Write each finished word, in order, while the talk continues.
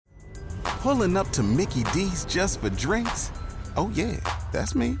Pulling up to Mickey D's just for drinks? Oh yeah,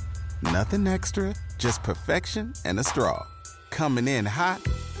 that's me. Nothing extra, just perfection and a straw. Coming in hot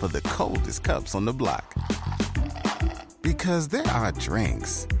for the coldest cups on the block. Because there are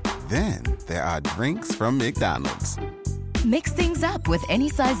drinks. Then there are drinks from McDonald's. Mix things up with any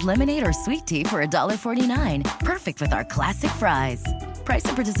size lemonade or sweet tea for $1.49. Perfect with our classic fries. Price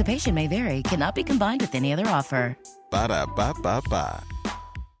and participation may vary. Cannot be combined with any other offer. Ba-da-ba-ba-ba.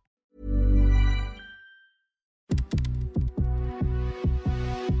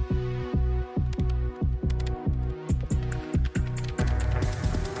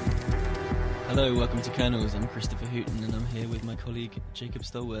 Hello, welcome to Kernels. I'm Christopher Hooton and I'm here with my colleague Jacob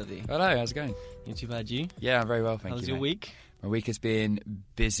Stolworthy. Hello, how's it going? Not too bad, you? Yeah, I'm very well, thank you. How's your week? My week has been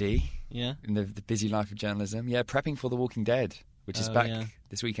busy. Yeah? In the busy life of journalism. Yeah, prepping for The Walking Dead, which is back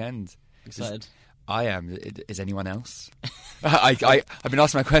this weekend. Excited? I am. Is anyone else? I've been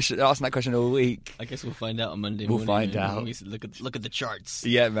asking that question all week. I guess we'll find out on Monday morning. We'll find out. When we look at the charts.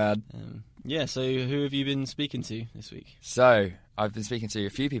 Yeah, man. So who have you been speaking to this week? So, I've been speaking to a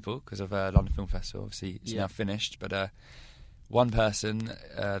few people because of London Film Festival. Obviously, it's now finished. But one person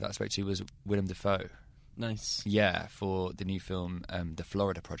that I spoke to was Willem Dafoe. Nice. Yeah, for the new film, The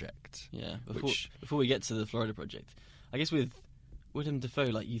Florida Project. Yeah. Before we get to The Florida Project, I guess with Willem Dafoe,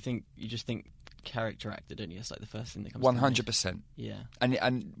 like you just think character actor, don't you? It's like the first thing that comes 100%. to mind. Yeah.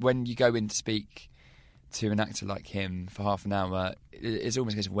 And when you go in to speak to an actor like him for half an hour, it's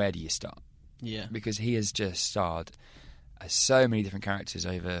almost a case of where do you start? Yeah. Because he has just starred as so many different characters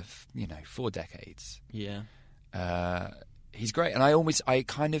over, 4 decades. Yeah. He's great. And I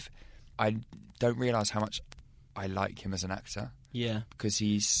don't realise how much I like him as an actor. Yeah. Because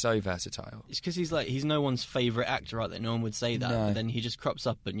he's so versatile. It's because he's no one's favourite actor out there. No one would say that. No. But then he just crops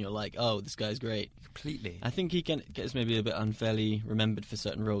up and you're like, oh, this guy's great. Completely. I think he gets maybe a bit unfairly remembered for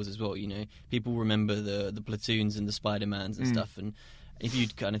certain roles as well. People remember the Platoons and the Spider-Mans and stuff. And if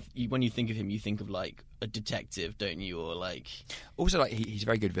when you think of him, you think of like a detective, don't you? Or like... Also, like, he's a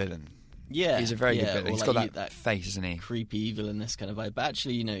very good villain. Yeah. He's a very good villain. He's got that face, isn't he? Creepy villainous kind of vibe. But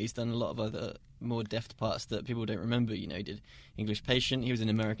actually, he's done a lot of other more deft parts that people don't remember. He did English Patient. He was in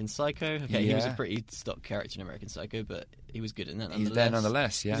American Psycho. Okay, He was a pretty stock character in American Psycho, but he was good in that nonetheless. He's there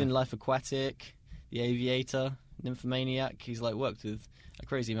nonetheless, yeah. He's in Life Aquatic, The Aviator, Nymphomaniac. He's worked with a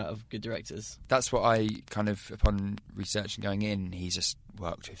crazy amount of good directors. That's what I kind of, upon research and going in, he's just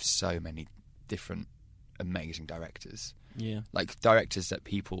worked with so many different amazing directors. Yeah. Like directors that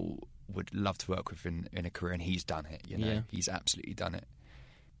people would love to work with in a career, and he's done it, Yeah. He's absolutely done it.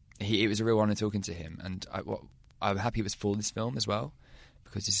 It was a real honour talking to him, and I'm happy it was for this film as well,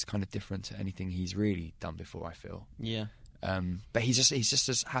 because this is kind of different to anything he's really done before, I feel. Yeah. But he's just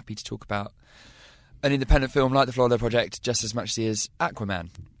as happy to talk about an independent film like The Florida Project just as much as he is Aquaman,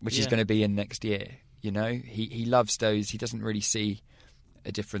 which is going to be in next year. He loves those. He doesn't really see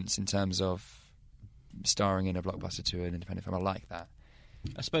a difference in terms of starring in a blockbuster to an independent film. I like that.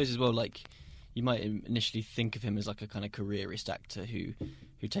 I suppose as well, like, you might initially think of him as like a kind of careerist actor who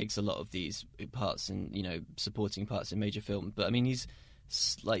takes a lot of these parts and supporting parts in major film. But I mean, he's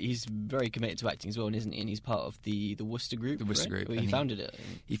very committed to acting as well, isn't he? And he's part of the Worcester Group. The Worcester Group. Well, he founded it.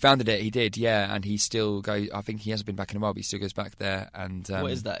 He founded it. He did, yeah. And he still goes. I think he hasn't been back in a while, but he still goes back there. And what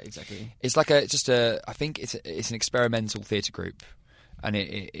is that exactly? It's like I think it's an experimental theatre group, and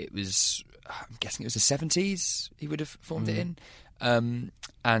it was. I'm guessing it was the 70s. He would have formed it in.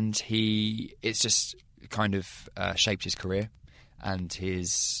 And it's just kind of shaped his career and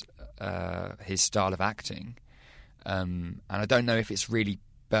his style of acting. And I don't know if it's really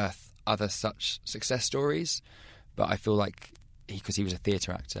birthed other such success stories, but I feel like because he was a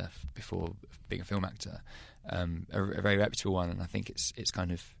theatre actor before being a film actor, a very reputable one, and I think it's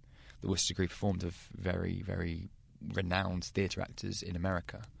kind of the Worcester Group formed of very, very renowned theatre actors in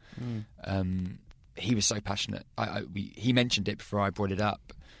America. He was so passionate. He mentioned it before I brought it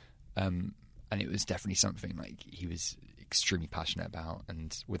up, and it was definitely something like he was extremely passionate about.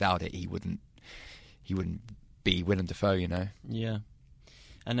 And without it, he wouldn't be Willem Dafoe, Yeah.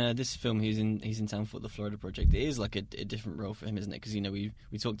 And this film, he's in town for The Florida Project. It is like a different role for him, isn't it? Because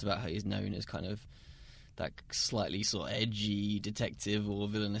we talked about how he's known as kind of that slightly sort of edgy detective or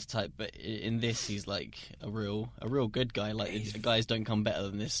villainous type, but in this he's like a real good guy. Like, guys don't come better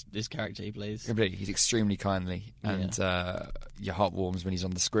than this character he plays. Completely. He's extremely kindly, and your heart warms when he's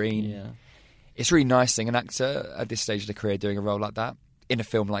on the screen. Yeah, it's really nice seeing an actor at this stage of their career doing a role like that in a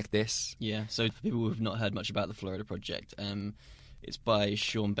film like this. Yeah. So for people who have not heard much about The Florida Project, it's by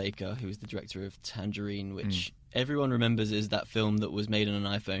Sean Baker, who is the director of Tangerine, which everyone remembers as that film that was made on an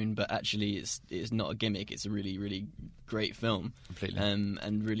iPhone, but actually it's not a gimmick. It's a really, really great film. Completely.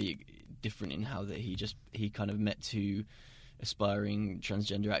 And really different in how that he kind of met two aspiring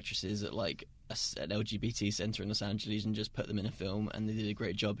transgender actresses at like an LGBT centre in Los Angeles and just put them in a film, and they did a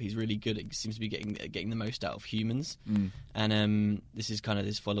great job. He's really good at, seems to be getting the most out of humans. And this is kind of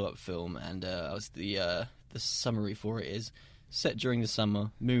this follow-up film, and the summary for it is: set during the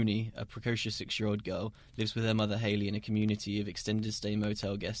summer, Mooney, a precocious 6-year-old girl, lives with her mother Haley in a community of extended stay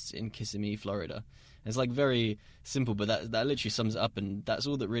motel guests in Kissimmee, Florida. It's like very simple, but that literally sums it up, and that's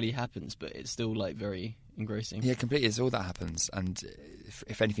all that really happens. But it's still like very engrossing. Yeah, completely. It's all that happens, and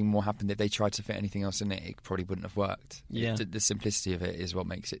if anything more happened, if they tried to fit anything else in it, it probably wouldn't have worked. Yeah, the simplicity of it is what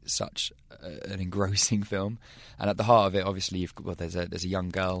makes it such an engrossing film. And at the heart of it, obviously, there's a young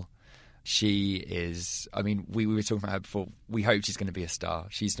girl. She is. I mean, we were talking about her before. We hope she's going to be a star.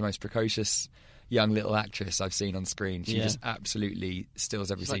 She's the most precocious young little actress I've seen on screen. She just absolutely steals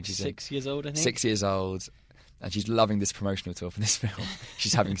every scene she's in. 6 years old, I think. 6 years old, and she's loving this promotional tour for this film.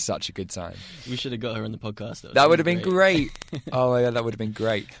 She's having such a good time. We should have got her on the podcast. That would have been great. Oh yeah, that would have been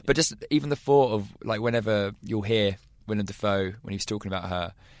great. But just even the thought of like whenever you'll hear Willem Dafoe when he's talking about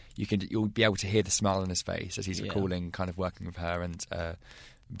her, you'll be able to hear the smile on his face as he's recalling kind of working with her, and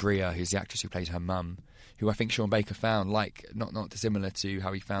Bria, who's the actress who plays her mum, who I think Sean Baker found, like not dissimilar to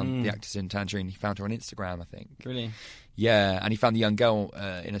how he found the actress in Tangerine. He found her on Instagram, I think. Really? Yeah, and he found the young girl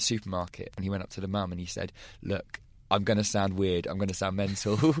in a supermarket, and he went up to the mum and he said, "Look, I'm going to sound weird, I'm going to sound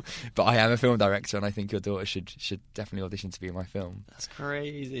mental, but I am a film director, and I think your daughter should definitely audition to be in my film." That's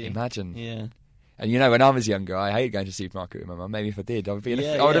crazy. Imagine. Yeah. And when I was younger, I hated going to the supermarket with my mum. Maybe if I did, I would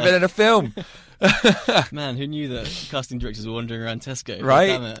have been in a film. Man, who knew that casting directors were wandering around Tesco? Right?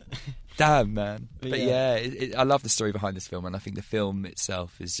 Damn it. Damn, man. But I love the story behind this film, and I think the film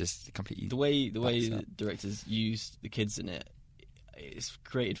itself is just completely... The way the directors use the kids in it, it's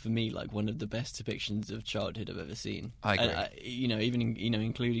created for me like one of the best depictions of childhood I've ever seen. I agree. Even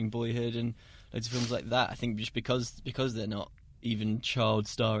including Boyhood and loads of films like that. I think just because they're not even child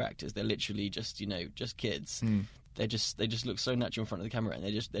star actors, they're literally just kids. They just look so natural in front of the camera, and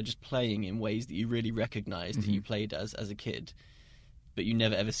they're just playing in ways that you really recognise that you played as a kid, but you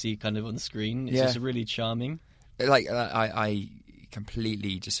never ever see kind of on the screen. It's just really charming. Like I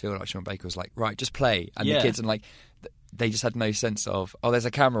completely just feel like Sean Baker was like, right, just play, and the kids, and like they just had no sense of there's a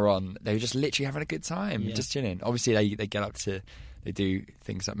camera on. They were just literally having a good time, just chilling. Obviously they get up to, they do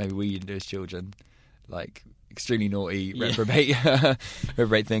things that maybe we didn't do as children, like extremely naughty,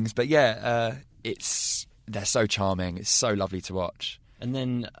 reprobate things. But they're so charming. It's so lovely to watch. And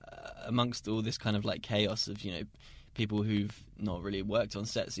then amongst all this kind of like chaos of people who've not really worked on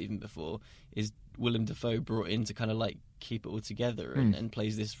sets even before, is Willem Dafoe brought in to kind of like keep it all together and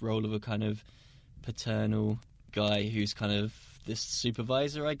plays this role of a kind of paternal guy who's kind of this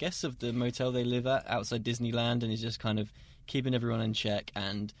supervisor, I guess, of the motel they live at outside Disneyland, and he's just kind of keeping everyone in check,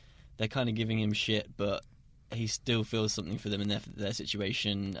 and they're kind of giving him shit, but he still feels something for them in their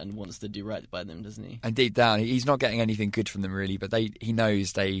situation and wants to do right by them, doesn't he? And deep down, he's not getting anything good from them, really, but he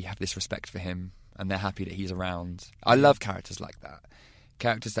knows they have this respect for him, and they're happy that he's around. I love characters like that.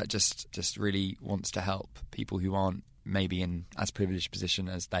 Characters that just really wants to help people who aren't maybe in as privileged a position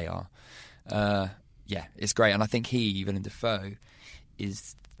as they are. It's great. And I think Willem Dafoe,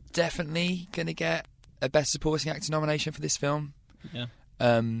 is definitely going to get a Best Supporting Actor nomination for this film. Yeah.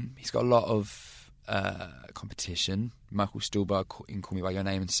 He's got a lot of competition. Michael Stuhlbarg in Call Me By Your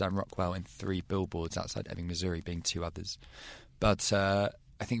Name, and Sam Rockwell in 3 Billboards Outside Ebbing, Missouri, being 2 others. But I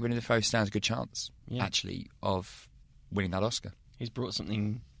think Willem Dafoe stands a good chance, actually, of winning that Oscar. He's brought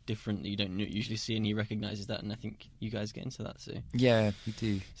something different that you don't usually see, and he recognises that, and I think you guys get into that too. Yeah, we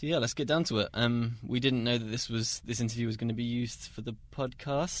do. So let's get down to it. We didn't know that this interview was going to be used for the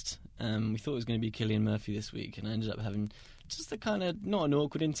podcast. We thought it was going to be Cillian Murphy this week, and I ended up having just a kind of, not an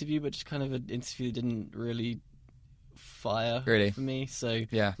awkward interview, but just kind of an interview that didn't really fire for me. So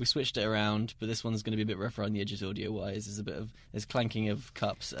we switched it around, but this one's going to be a bit rougher on the edges audio-wise. There's clanking of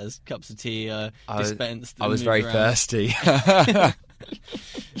cups as cups of tea dispensed. I was very thirsty. But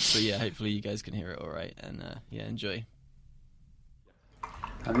hopefully you guys can hear it all right, and enjoy.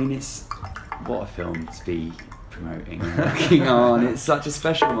 I mean, it's what a film to be promoting and working on. It's such a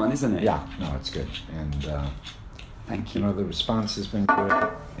special one, isn't it? Yeah, no, it's good. And thank you. The response has been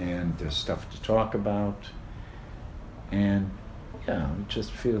good, and there's stuff to talk about. And it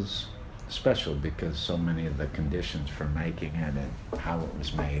just feels special because so many of the conditions for making it and how it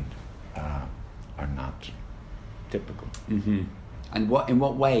was made are not typical. Mm-hmm. And in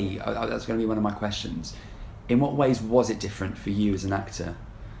what way, that's going to be one of my questions, in what ways was it different for you as an actor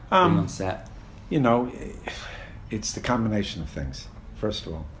being on set? It's the combination of things. First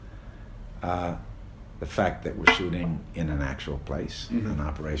of all, the fact that we're shooting in an actual place, an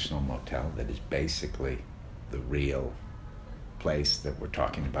operational motel that is basically the real place that we're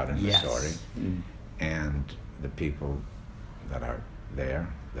talking about in the story, and the people that are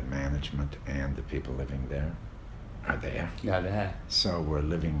there, the management and the people living there are there. Yeah, there. So we're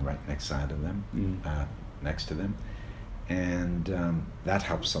living right next to them, and that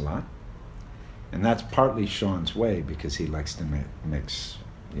helps a lot. And that's partly Sean's way, because he likes to mix,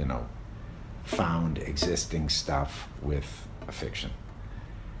 you know, found existing stuff with a fiction.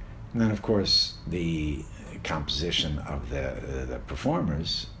 And then, of course, the composition of the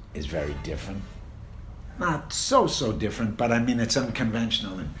performers is very different. Not so different, but I mean, it's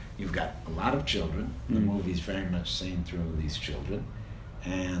unconventional. And you've got a lot of children. The movie's very much seen through these children.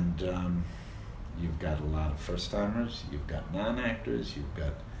 And you've got a lot of first-timers, you've got non-actors, you've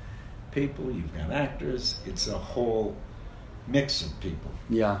got people, you've got actors. It's a whole mix of people.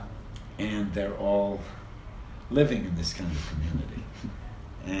 Yeah. And they're all living in this kind of community.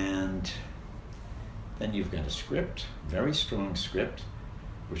 And then you've got a script, very strong script.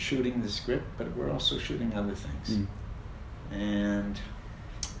 We're shooting the script, but we're also shooting other things. And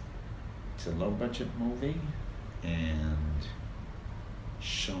it's a low-budget movie, and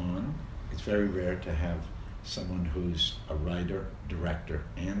Sean, it's very rare to have someone who's a writer, director,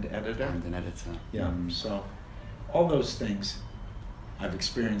 and editor. And an editor. Yeah, so all those things I've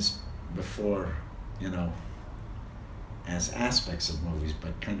experienced before, you know, as aspects of movies,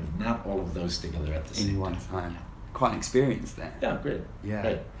 but kind of not all of those together at the same time. In one time. Quite an experience there. Yeah, great. Yeah.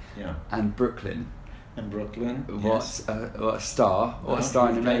 Great. Yeah. And Brooklyn. And Brooklyn. What Yes. what a star. What a star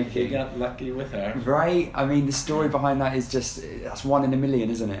in the making. You got lucky with her. Right? I mean, the story behind that is just, that's 1 in a million,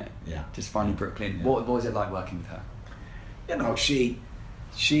 isn't it? Yeah. Just finding Brooklyn. Yeah. What was it like working with her? You know, she's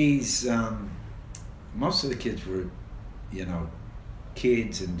most of the kids were, you know,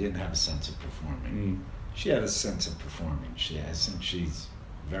 kids and didn't have a sense of performing. She had a sense of performing. Since she's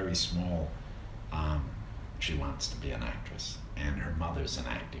very small, she wants to be an actress, and her mother's an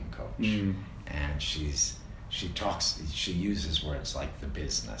acting coach, and she uses words like the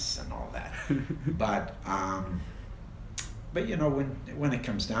business and all that. But you know, when it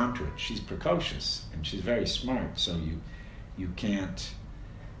comes down to it, she's precocious and she's very smart, so you can't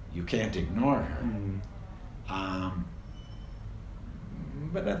ignore her.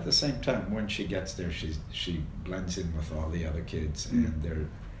 But at the same time, when she gets there, she blends in with all the other kids, and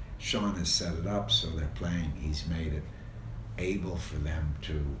Sean has set it up so they're playing. He's made it able for them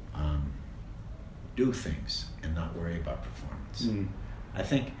to do things and not worry about performance. I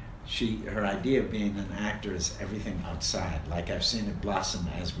think her idea of being an actor is everything outside. Like, I've seen it blossom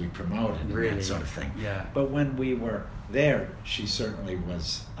as we promote it, and that sort of thing. Yeah. But when we were there, she certainly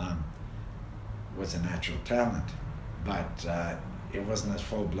was a natural talent, but it wasn't as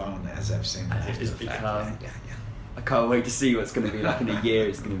full blown as I've seen it As it after has the fact. become. Yeah. I can't wait to see what it's going to be like in a year.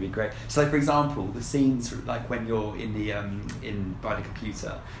 It's going to be great. So, for example, the scenes like when you're in the by the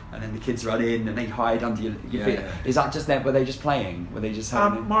computer, and then the kids run in and they hide under your feet. Yeah. Is that just them? Were they just playing? Were they just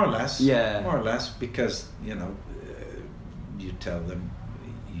having? More or less. Yeah. More or less, because you know, you tell them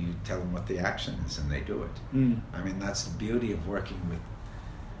what the action is, and they do it. I mean, that's the beauty of working with,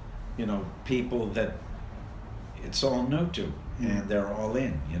 you know, people that it's all new to, and they're all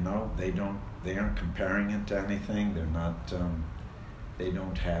in. You know, they aren't comparing it to anything. They're not. They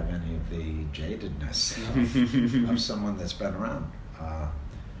don't have any of the jadedness of someone that's been around.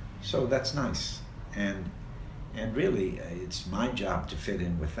 So that's nice, and really, it's my job to fit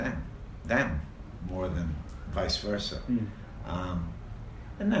in with them more than vice versa.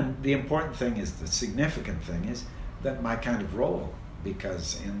 And then the important thing is, the significant thing is that my kind of role,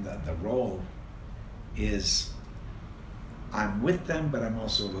 because in the role is I'm with them, but I'm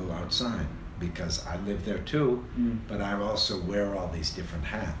also a little outside, because I live there too, but I also wear all these different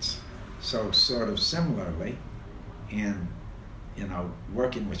hats. So sort of similarly, in, you know,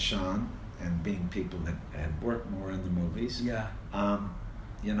 working with Sean and being people that had worked more in the movies,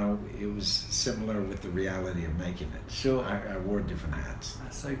 you know, it was similar with the reality of making it. Sure. I wore different hats.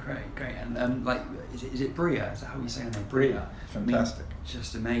 That's so great. And like, is it Bria? Is that how you say her name? Bria. Fantastic. I mean,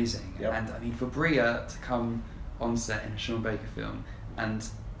 just amazing. Yep. And I mean, for Bria to come on set in a Sean Baker film and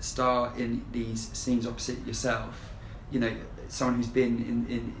star in these scenes opposite yourself, you know, someone who's been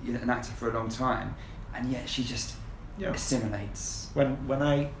in an actor for a long time, and yet she just assimilates. When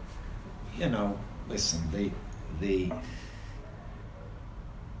I, you know, listen, the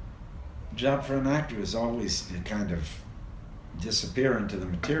job for an actor is always to kind of disappear into the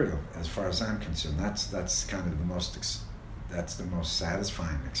material, as far as I'm concerned. That's kind of the most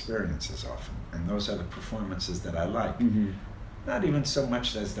satisfying experiences often, and those are the performances that I like. not even so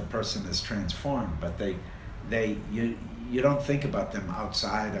much as the person is transformed, but you don't think about them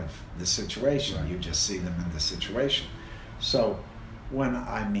outside of the situation. Right. You just see them in the situation. So when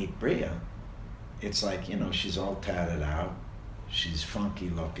I meet Bria, it's like, you know, she's all tatted out, she's funky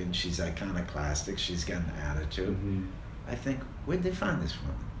looking, she's iconoclastic, she's got an attitude. Mm-hmm. I think, where'd they find this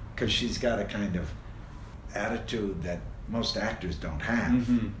woman? Because she's got a kind of attitude that most actors don't have,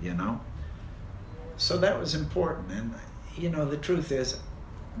 mm-hmm. you know? So that was important. And, you know, the truth is,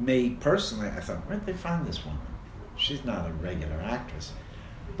 me personally, I thought, where'd they find this woman? She's not a regular actress.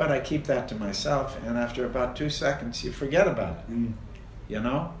 But I keep that to myself, and after about 2 seconds, you forget about it. Mm. You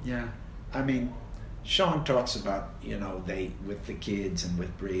know? Yeah. I mean, Sean talks about, you know, with the kids and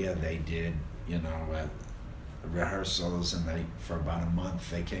with Bria, they did, you know, rehearsals, and for about a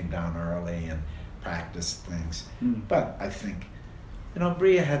month, they came down early and practiced things. Mm. But I think, you know,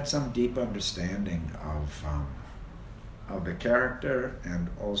 Bria had some deep understanding of the character, and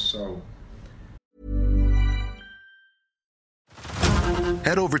also...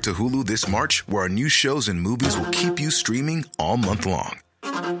 Head over to Hulu this March, where our new shows and movies will keep you streaming all month long.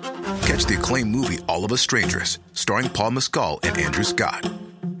 Catch the acclaimed movie All of Us Strangers, starring Paul Mescal and Andrew Scott.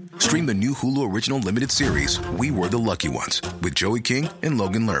 Stream the new Hulu original limited series We Were the Lucky Ones with Joey King and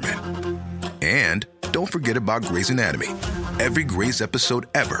Logan Lerman. And don't forget about Grey's Anatomy. Every Grey's episode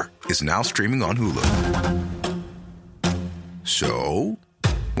ever is now streaming on Hulu. So,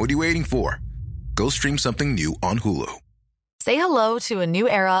 what are you waiting for? Go stream something new on Hulu. Say hello to a new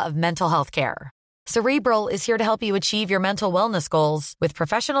era of mental health care. Cerebral is here to help you achieve your mental wellness goals with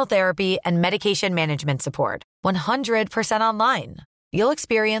professional therapy and medication management support. 100% online. You'll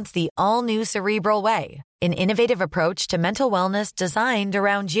experience the all-new Cerebral Way, an innovative approach to mental wellness designed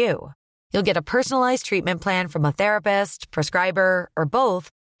around you. You'll get a personalized treatment plan from a therapist, prescriber, or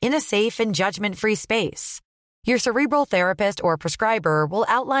both in a safe and judgment-free space. Your Cerebral therapist or prescriber will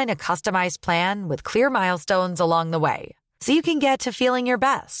outline a customized plan with clear milestones along the way, so you can get to feeling your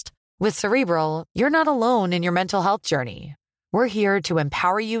best. With Cerebral, you're not alone in your mental health journey. We're here to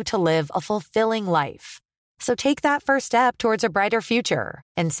empower you to live a fulfilling life. So take that first step towards a brighter future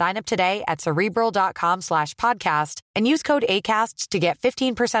and sign up today at Cerebral.com/podcast and use code ACAST to get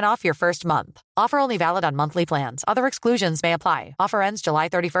 15% off your first month. Offer only valid on monthly plans. Other exclusions may apply. Offer ends July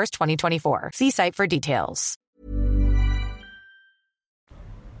 31st, 2024. See site for details.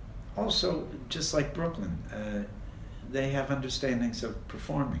 Also, just like Brooklyn, they have understandings of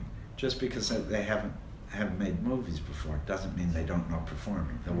performing. Just because they haven't made movies before doesn't mean they don't know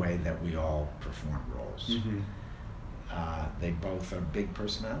performing the way that we all perform roles. Mm-hmm. They both are big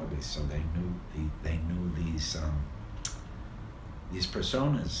personalities, so they knew these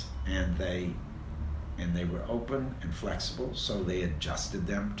personas, and they were open and flexible, so they adjusted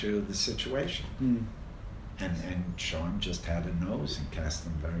them to the situation. Mm. And Sean just had a nose and cast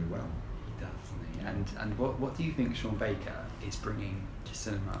them very well. He does, doesn't he? And what do you think Sean Baker is bringing to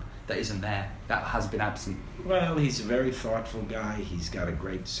cinema that isn't there, that has been absent? Well, he's a very thoughtful guy. He's got a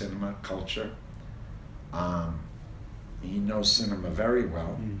great cinema culture. He knows cinema very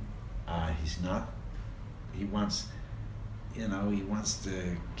well. He wants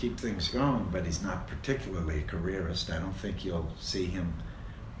to keep things going, but he's not particularly a careerist. I don't think you'll see him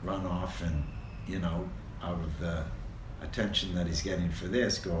run off and, you know, out of the attention that he's getting for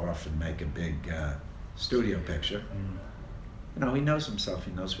this, go off and make a big studio picture. Mm. You know, he knows himself,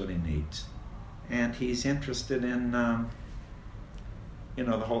 he knows what he needs. And he's interested in, the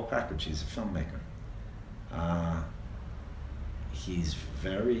whole package. He's a filmmaker. He's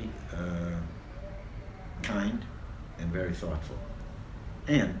very kind and very thoughtful,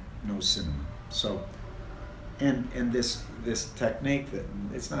 and knows cinema. So, and this technique, that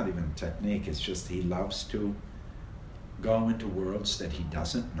it's not even a technique, it's just he loves to go into worlds that he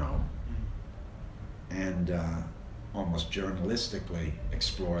doesn't know, and almost journalistically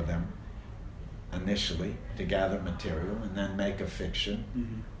explore them initially to gather material, and then make a fiction,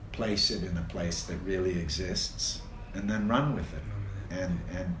 place it in a place that really exists, and then run with it. And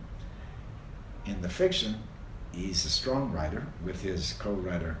in the fiction, he's a strong writer with his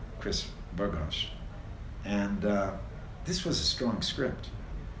co-writer Chris Burgos, and this was a strong script,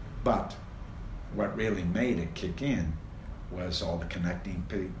 but what really made it kick in was all the connecting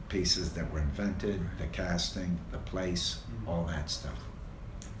pieces that were invented, the casting, the place, all that stuff.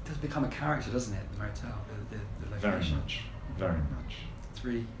 It does become a character, doesn't it, the motel, the location? Very much. It's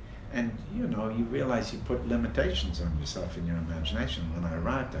really... And, you know, you realize you put limitations on yourself in your imagination. When I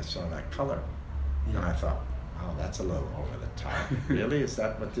arrived, I saw that color, and I thought, oh, that's a little over the top. Really? Is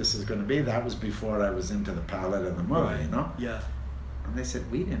that what this is going to be? That was before I was into the palette of the movie, you know? Yeah. And they said,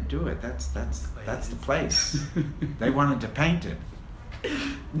 we didn't do it. That's the place. They wanted to paint it.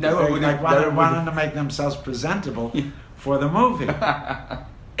 No one would wanted to make themselves presentable for the movie.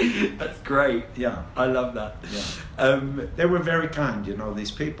 That's great. Yeah, I love that. Yeah. They were very kind,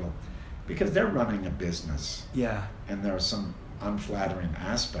 these people, because they're running a business. Yeah. And there are some unflattering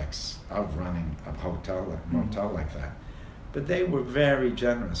aspects of running a motel like that. But they were very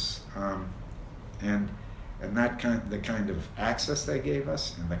generous, and the kind of access they gave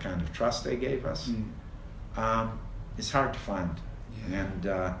us and the kind of trust they gave us is hard to find. Yeah. And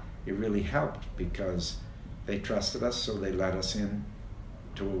it really helped because they trusted us, so they let us in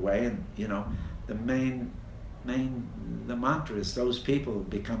to a way. And the mantra is those people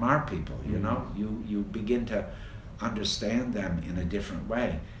become our people. You begin to understand them in a different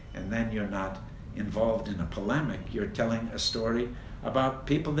way, and then you're not involved in a polemic. You're telling a story about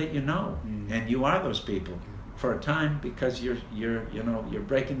people that you know, and you are those people for a time because you're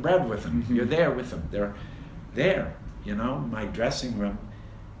breaking bread with them. You're there with them. They're there. My dressing room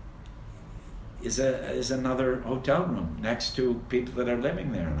is another hotel room next to people that are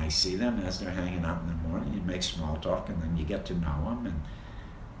living there, and I see them as they're hanging out in the morning. You make small talk, and then you get to know them, and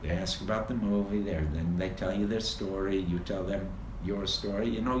they ask about the movie. Then they tell you their story. You tell them your story.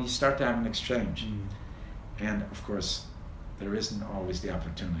 You start to have an exchange, and of course, there isn't always the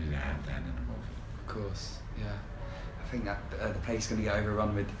opportunity to have that in a movie. Of course, yeah. I think that the place is going to get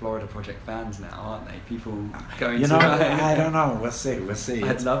overrun with the Florida Project fans now, aren't they? People going to... I don't know. We'll see.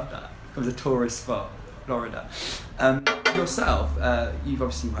 I'd love that. It was a tourist spot, Florida. Yourself, you've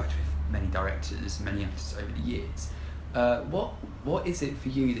obviously worked with many directors, many actors over the years. What is it for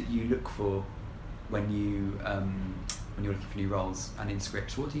you that you look for when you're looking for new roles and in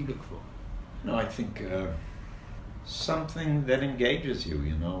scripts? What do you look for? I think something that engages you,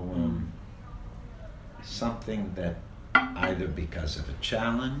 something that either because of a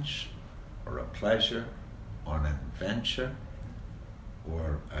challenge or a pleasure or an adventure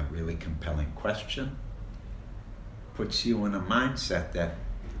or a really compelling question puts you in a mindset that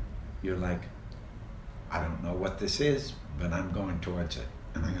you're like, I don't know what this is, but I'm going towards it,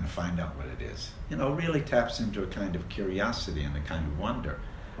 and I'm going to find out what it is. Really taps into a kind of curiosity and a kind of wonder.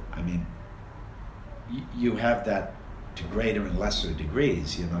 I mean, you have that to greater and lesser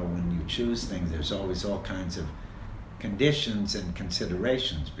degrees. When you choose things, there's always all kinds of conditions and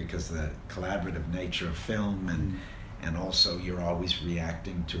considerations because of the collaborative nature of film, and also you're always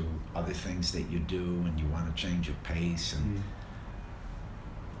reacting to other things that you do, and you want to change your pace.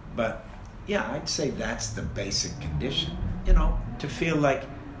 But yeah, I'd say that's the basic condition, to feel like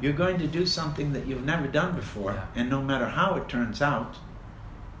you're going to do something that you've never done before, and no matter how it turns out,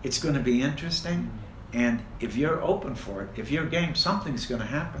 it's going to be interesting, and if you're open for it, if you're game, something's going to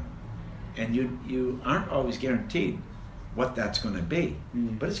happen. And you aren't always guaranteed what that's going to be,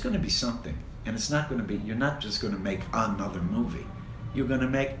 but it's going to be something. And it's not going to be, you're not just going to make another movie. You're going to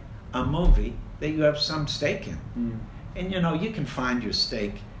make a movie that you have some stake in. And you can find your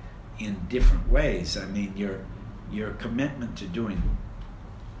stake in different ways. I mean, your commitment to doing,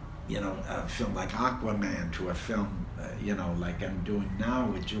 a film like Aquaman to a film, like I'm doing now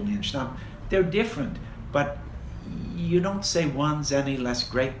with Julian Schnabel, they're different, but you don't say one's any less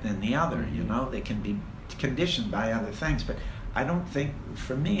great than the other. They can be conditioned by other things, but I don't think,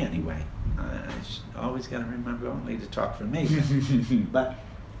 for me anyway, I always got to remember only to talk for me, but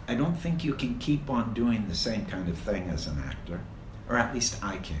I don't think you can keep on doing the same kind of thing as an actor, or at least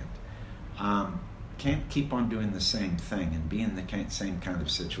I can't. Can't keep on doing the same thing and be in the same kind of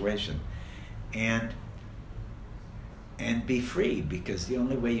situation and be free, because the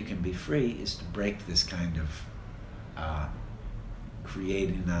only way you can be free is to break this kind of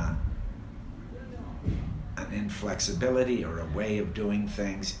creating an inflexibility or a way of doing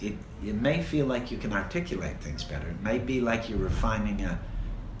things. It may feel like you can articulate things better. It may be like you're refining a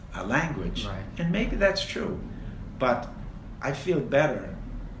language, right. And maybe that's true, but I feel better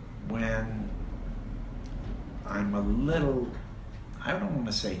when I'm a little, I don't want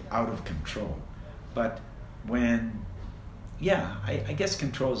to say out of control, but when, I guess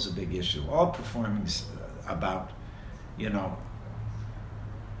control is a big issue. All performing's about,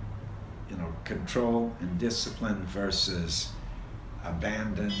 control and discipline versus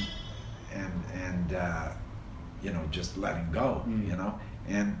abandon and just letting go,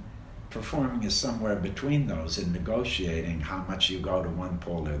 and performing is somewhere between those in negotiating how much you go to one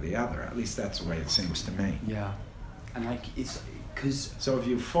pole or the other. At least that's the way it seems to me. Yeah, and it's because... So if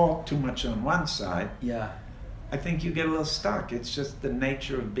you fall too much on one side, I think you get a little stuck. It's just the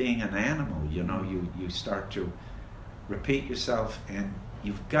nature of being an animal, you start to repeat yourself, and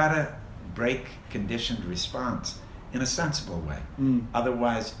you've got to break conditioned response in a sensible way.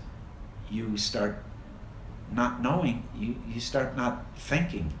 Otherwise, you start not knowing, you start not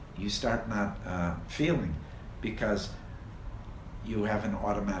thinking, you start not feeling, because you have an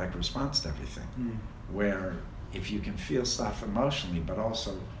automatic response to everything. Where if you can feel stuff emotionally, but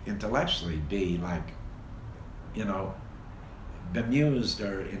also intellectually be like, you know, bemused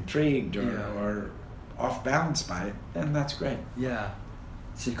or intrigued or off balance by it, then that's great. Yeah.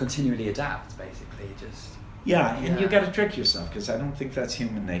 So you continually adapt, basically, just... Yeah, and you got to trick yourself, because I don't think that's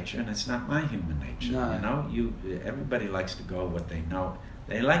human nature, and it's not my human nature. No. You know, everybody likes to go what they know.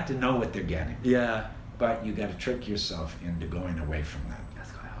 They like to know what they're getting. Yeah. But you got to trick yourself into going away from that.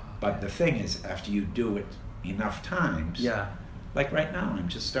 That's quite hard. But the thing is, after you do it enough times, like right now, I'm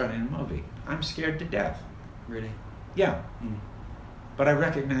just starting a movie. I'm scared to death. Really? Yeah. But I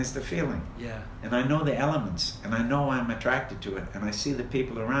recognize the feeling. Yeah. And I know the elements, and I know I'm attracted to it, and I see the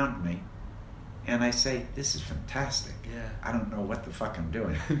people around me, and I say, this is fantastic. Yeah. I don't know what the fuck I'm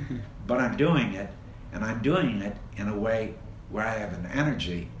doing, but I'm doing it, and I'm doing it in a way where I have an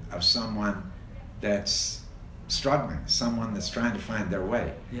energy of someone that's struggling, someone that's trying to find their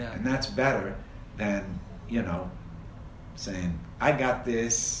way. Yeah. And that's better than, you know, saying, I got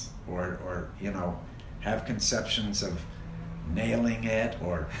this, or you know, have conceptions of nailing it,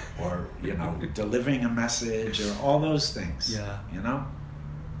 or you know, delivering a message, or all those things. Yeah. You know?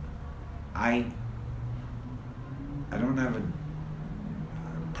 I don't have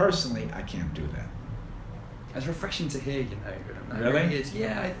personally, I can't do that. It's refreshing to hear, you know. Really? It's,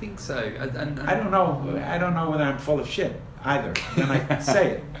 yeah, I think so. And I don't know whether I'm full of shit either when I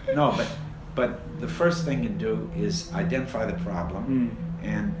say it. No, but the first thing you do is identify the problem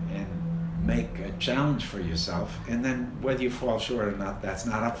and make a challenge for yourself, and then whether you fall short or not, that's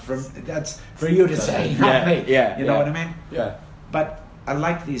for you to say, not me. Yeah. You know what I mean? Yeah. But I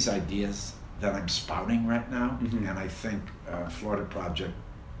like these ideas that I'm spouting right now, and I think Florida Project,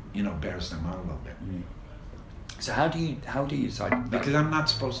 you know, bears them out a little bit. So how do you decide? Because I'm not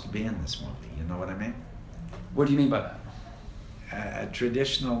supposed to be in this movie. You know what I mean? What do you mean by that? A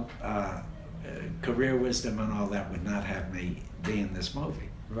traditional career wisdom and all that would not have me be in this movie.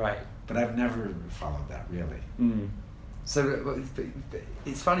 Right. But I've never followed that, really. So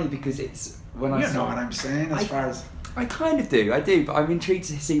it's funny because it's when you know what I'm saying as far as I kind of do, but I'm intrigued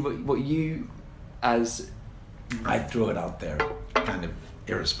to see what you as I threw it out there kind of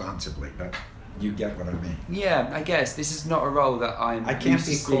irresponsibly, but you get what I mean. Yeah, I guess this is not a role that I can't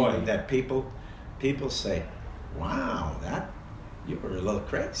be coy that people say, wow, that you were a little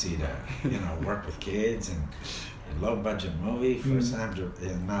crazy to, you know, work with kids and a low budget movie, first time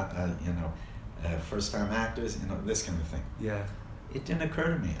not you know, first time actors, you know, this kind of thing. Yeah. It didn't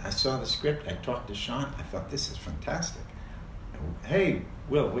occur to me. I saw the script, I talked to Sean, I thought, this is fantastic. Hey,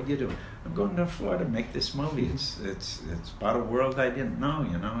 Will, what you doing? I'm going to Florida to make this movie. It's about a world I didn't know,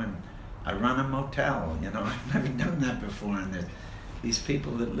 you know, and I run a motel, you know, I've never done that before, and there's these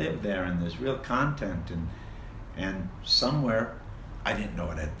people that live there, and there's real content, and somewhere, I didn't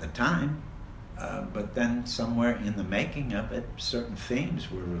know it at the time, but then somewhere in the making of it, certain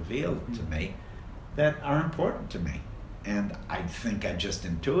themes were revealed to me that are important to me. And I think I just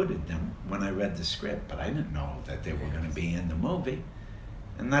intuited them when I read the script, but I didn't know that they were going to be in the movie.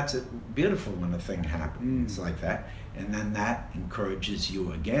 And that's beautiful when a thing happens like that. And then that encourages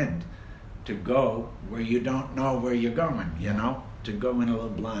you again to go where you don't know where you're going, you know, to go in a little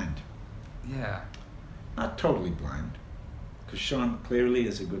blind. Yeah. Not totally blind, because Sean clearly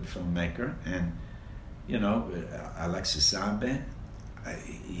is a good filmmaker, and, you know, Alexis Sabe,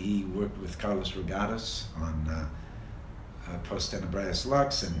 he worked with Carlos Regatas on Post Tenebras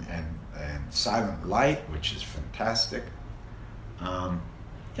Lux and Silent Light, which is fantastic.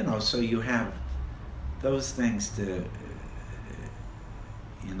 You know, so you have those things to,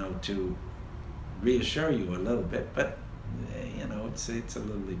 you know, to reassure you a little bit, but, you know, it's a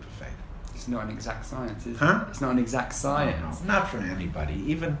little leap of faith. It's not an exact science, is it? Huh? It's not an exact science. No, not for anybody.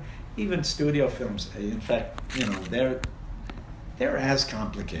 Even studio films, in fact, you know, they're as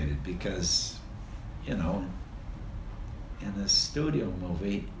complicated because, you know, in a studio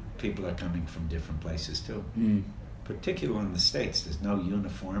movie, people are coming from different places too. Particularly in the States, there's no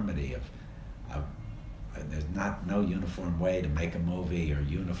uniformity of there's no uniform way to make a movie or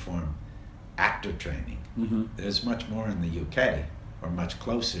uniform actor training. There's much more in the UK, or much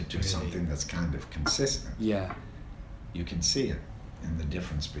closer to something that's kind of consistent. Yeah. You can see it in the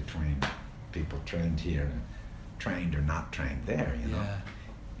difference between people trained here and trained or not trained there, you know. Yeah.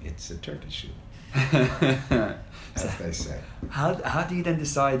 It's a turkey shoot. As they say. How do you then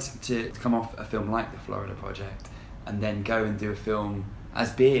decide to come off a film like The Florida Project and then go and do a film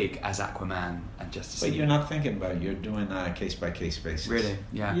as big as Aquaman and Justice League. But you're not thinking about it. You're doing that on a case-by-case basis. Really?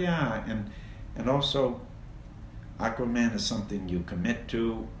 Yeah. Yeah, and also, Aquaman is something you commit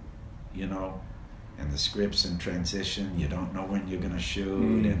to, you know, and the script's in transition. You don't know when you're going to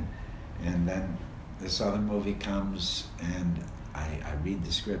shoot, and then this other movie comes, and I read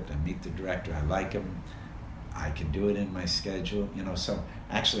the script, I meet the director, I like him, I can do it in my schedule, you know. So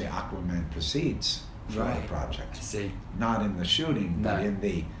actually, Aquaman precedes for the project. I see. Not in the shooting, No. but in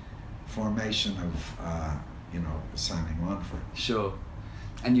the formation of, you know, signing on for it. Sure.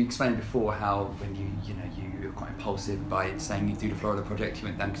 And you explained before how when you were quite impulsive by saying you do the Florida project, you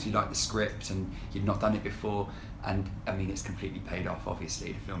went down because you liked the script and you'd not done it before, and I mean it's completely paid off.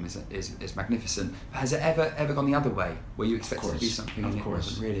 Obviously, the film is magnificent. But has it ever gone the other way, where you expected to do something and it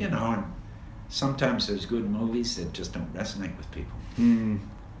wasn't really? You know, and sometimes there's good movies that just don't resonate with people.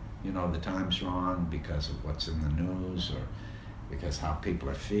 You know, the time's wrong because of what's in the news, or because how people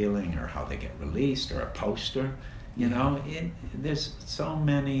are feeling, or how they get released, or a poster. You know, there's so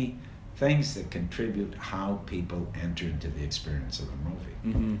many things that contribute how people enter into the experience of a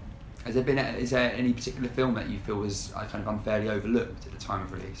movie. Is there any particular film that you feel was kind of unfairly overlooked at the time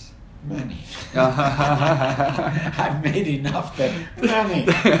of release? Many. I've made enough that many.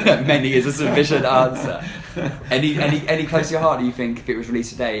 Many is a sufficient answer. Any close to your heart? Do you think if it was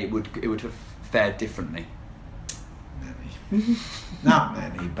released today, it would have fared differently? Many. Not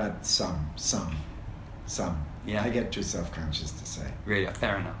many, but some. Yeah. I get too self-conscious to say. Really,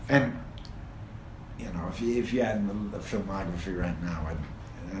 fair enough. And you know, if you had the filmography right now,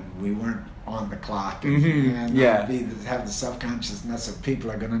 and we weren't on the clock, and have the self-consciousness of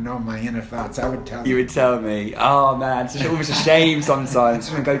people are going to know my inner thoughts, I would tell you. You would tell me, oh man, it's almost a shame sometimes.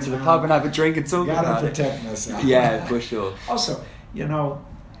 I'm going to go to the pub and have a drink and talk about it. Gotta protect myself. Yeah, for sure. Also, you know,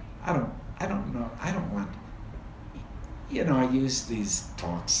 I don't know. I don't want. You know, I use these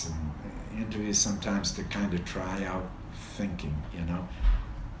talks and interviews sometimes to kind of try out thinking, you know,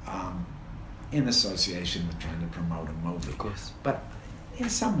 in association with trying to promote a movie. Of course. But in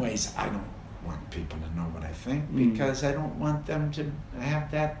some ways, I don't want people to know what I think, because I don't want them to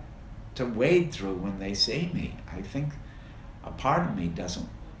have that to wade through when they see me. I think a part of me doesn't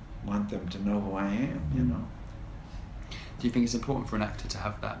want them to know who I am, you know. Do you think it's important for an actor to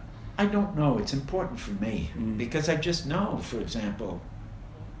have that? I don't know. It's important for me because I just know, for example,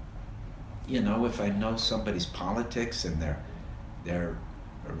 you know, if I know somebody's politics and they're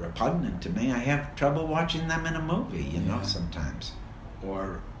repugnant to me, I have trouble watching them in a movie, you know, sometimes.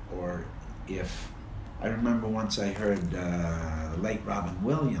 Or if I remember once I heard late Robin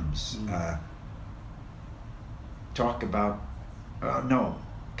Williams talk about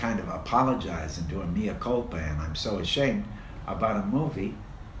kind of apologize and do a mea culpa, and I'm so ashamed about a movie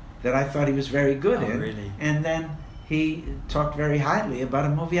that I thought he was very good in. Really? And then he talked very highly about a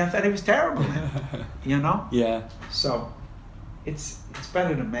movie I thought he was terrible in. You know? Yeah. So it's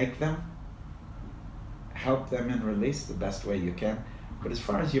better to make them, help them in release the best way you can. But as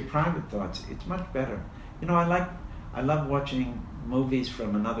far as your private thoughts, it's much better. You know, I love watching movies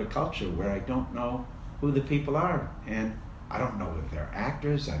from another culture where I don't know who the people are, and I don't know if they're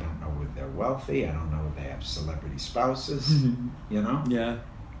actors, I don't know if they're wealthy, I don't know if they have celebrity spouses, you know? Yeah.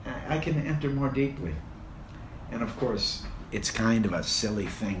 I can enter more deeply. And of course, it's kind of a silly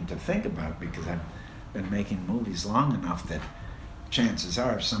thing to think about because I've been making movies long enough that chances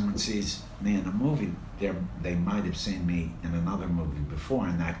are if someone sees me in a movie, they might have seen me in another movie before,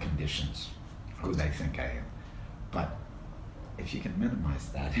 and that conditions who they think I am. But if you can minimize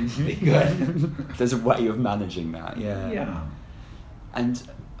that, it would be good. There's a way of managing that, Yeah. And,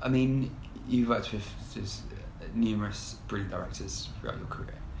 I mean, you've worked with just numerous brilliant directors throughout your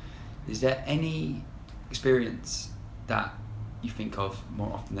career. Is there any experience that you think of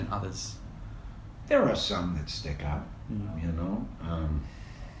more often than others? There are some that stick out, you know.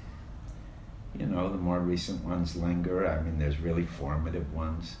 You know, the more recent ones linger. I mean, there's really formative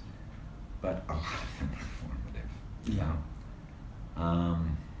ones, but a lot of them are formative. You know?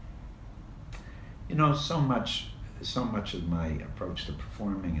 You know, so much of my approach to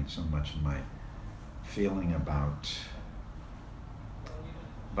performing and so much of my feeling about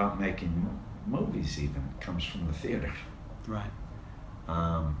making movies even comes from the theater. Right.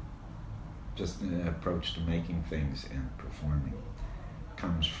 Just an approach to making things and performing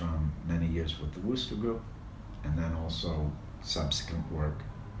comes from many years with the Wooster Group, and then also subsequent work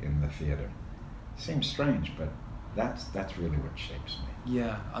in the theater. Seems strange, but that's really what shapes me.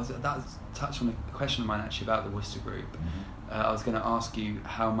 Yeah, that touched on a question of mine actually about the Wooster Group. I was going to ask you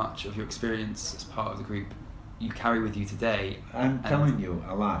how much of your experience as part of the group you carry with you today. I'm telling you,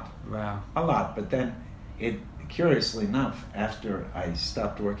 a lot. Wow. A lot, but then curiously enough, after I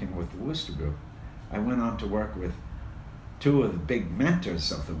stopped working with the Wooster Group, I went on to work with two of the big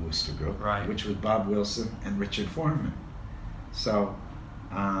mentors of the Wooster Group, Right. which was Bob Wilson and Richard Foreman. So,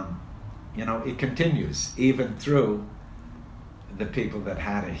 it continues even through the people that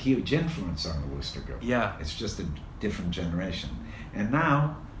had a huge influence on the Wooster Group. Yeah. It's just a different generation. And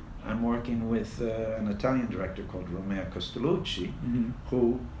now I'm working with an Italian director called Romeo Costellucci,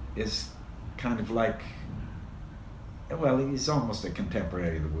 who is kind of like, well, he's almost a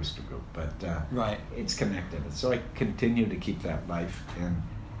contemporary of the Wooster Group, but Right. it's connected. So I continue to keep that life,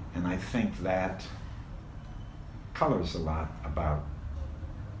 and I think that colors a lot about,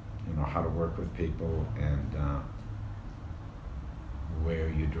 how to work with people and where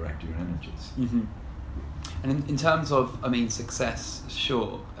you direct your energies. Mm-hmm. And in terms of, success,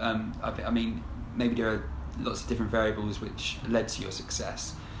 sure. Maybe there are lots of different variables which led to your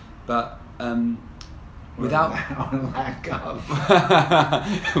success, but without or lack of.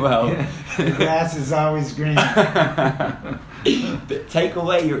 Well, the grass is always green. But take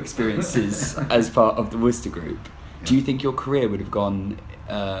away your experiences as part of the Wooster Group. Do you think your career would have gone?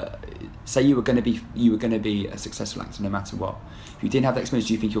 Say you were going to be a successful actor no matter what. If you didn't have that experience,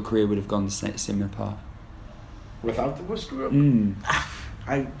 do you think your career would have gone the similar path? Without the Wooster Group,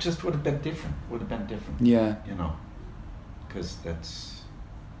 I just would have been different. Yeah. Because that's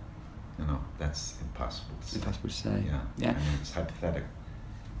impossible to say. Impossible to say. Yeah. It's hypothetical.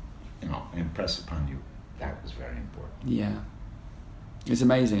 Impress upon you. That was very important. Yeah. It's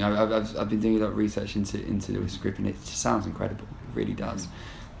amazing. I've been doing a lot of research into the Wooster Group, and it just sounds incredible. It really does.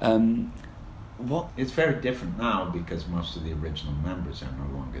 It's very different now because most of the original members are no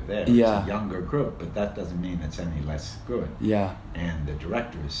longer there. Yeah. It's a younger group, but that doesn't mean it's any less good. Yeah. And the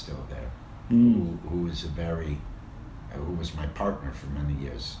director is still there, who is who was my partner for many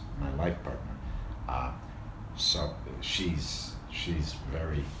years, my life partner. So she's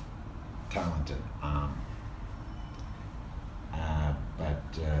very talented. But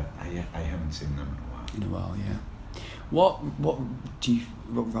I haven't seen them in a while. Yeah. What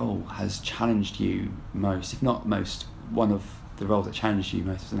role has challenged you most, if not most, one of the roles that challenged you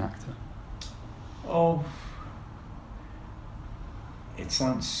most as an actor? Oh, it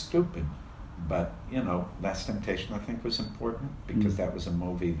sounds stupid, but Last Temptation I think was important because that was a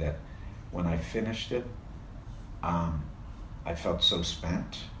movie that when I finished it, I felt so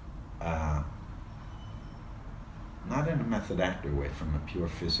spent. Not in a method actor way, from a pure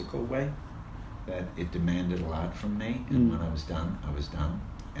physical way, that it demanded a lot from me, and when I was done,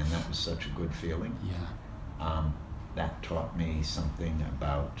 and that was such a good feeling. Yeah. That taught me something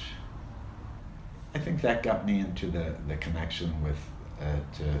about, I think that got me into the connection with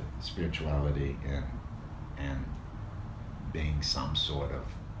to spirituality and being some sort of,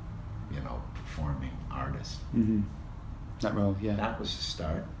 performing artist. Mm-hmm. That role, yeah. That was the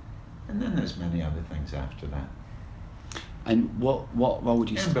start, and then there's many other things after that. And what role would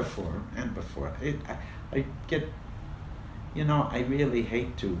you? And before, I get, I really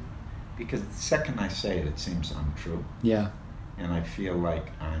hate to, because the second I say it, it seems untrue. Yeah. And I feel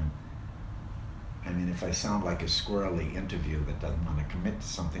like if I sound like a squirrely interview that doesn't want to commit to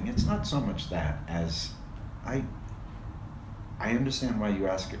something, it's not so much that as I understand why you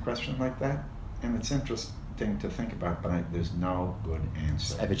ask a question like that, and it's interesting to think about, but there's no good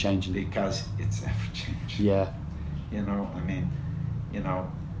answer. It's ever changing. Because it's ever changing. Yeah. I'm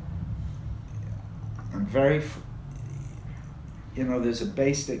very, there's a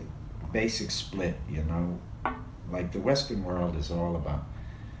basic split, like the Western world is all about,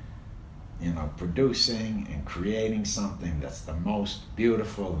 producing and creating something that's the most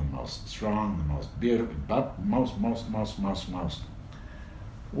beautiful, the most strong, the most beautiful, but most.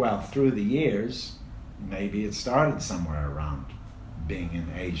 Well, through the years, maybe it started somewhere around being in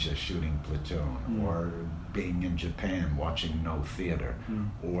Asia shooting Platoon, or being in Japan watching No Theater,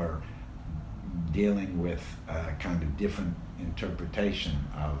 or dealing with a kind of different interpretation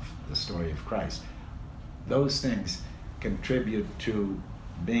of the story of Christ. Those things contribute to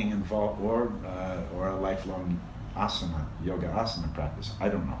being involved, or a lifelong yoga asana practice. I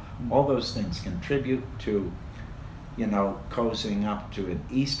don't know. All those things contribute to, cozying up to an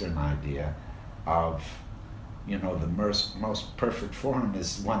Eastern idea of, the most perfect form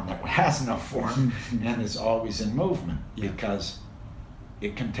is one that has no form and is always in movement, because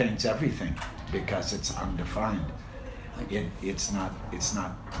it contains everything, because it's undefined. It's not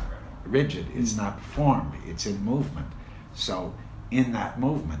rigid, it's not formed, it's in movement. So in that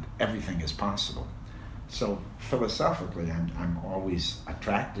movement, everything is possible. So philosophically, I'm always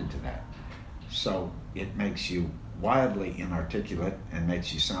attracted to that. So it makes you wildly inarticulate and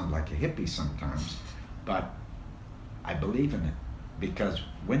makes you sound like a hippie sometimes, but I believe in it, because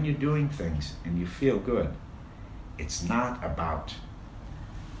when you're doing things and you feel good, it's not about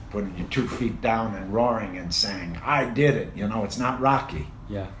putting your 2 feet down and roaring and saying, I did it. You know, it's not Rocky.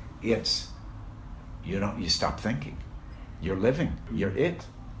 Yeah. It's, you stop thinking. You're living. You're it.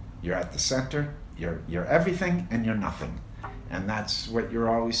 You're at the center. You're everything and you're nothing. And that's what you're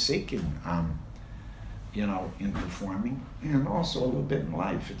always seeking, you know, in performing, and also a little bit in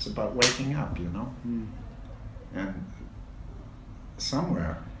life. It's about waking up, you know. And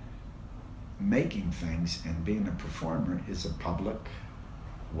somewhere, making things and being a performer is a public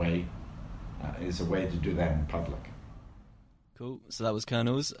way, is a way to do that in public. Cool. So that was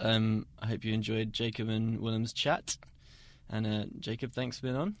Colonels. I hope you enjoyed Jacob and Willem's chat. And Jacob, thanks for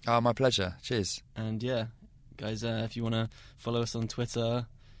being on. Oh, my pleasure. Cheers. And yeah, guys, if you want to follow us on Twitter,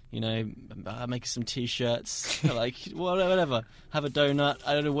 you know, make us some T-shirts, like whatever. Have a donut.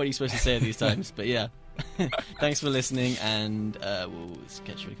 I don't know what you're supposed to say at these times, but yeah. Thanks for listening, and we'll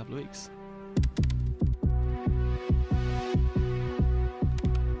catch you in a couple of weeks.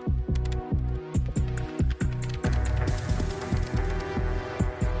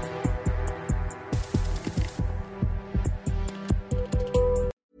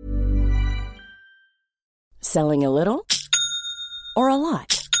 Selling a little or a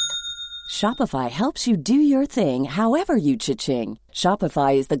lot? Shopify helps you do your thing however you cha-ching.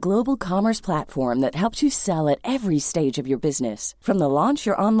 Shopify is the global commerce platform that helps you sell at every stage of your business. From the launch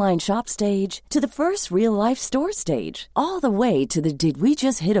your online shop stage to the first real-life store stage, all the way to the did we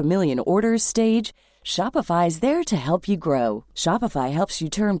just hit a million orders stage. Shopify is there to help you grow. Shopify helps you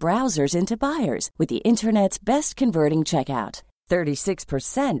turn browsers into buyers with the internet's best converting checkout.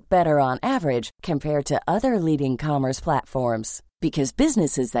 36% better on average compared to other leading commerce platforms. Because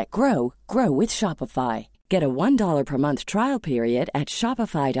businesses that grow, grow with Shopify. Get a $1 per month trial period at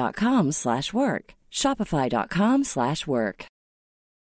shopify.com/work. Shopify.com/work.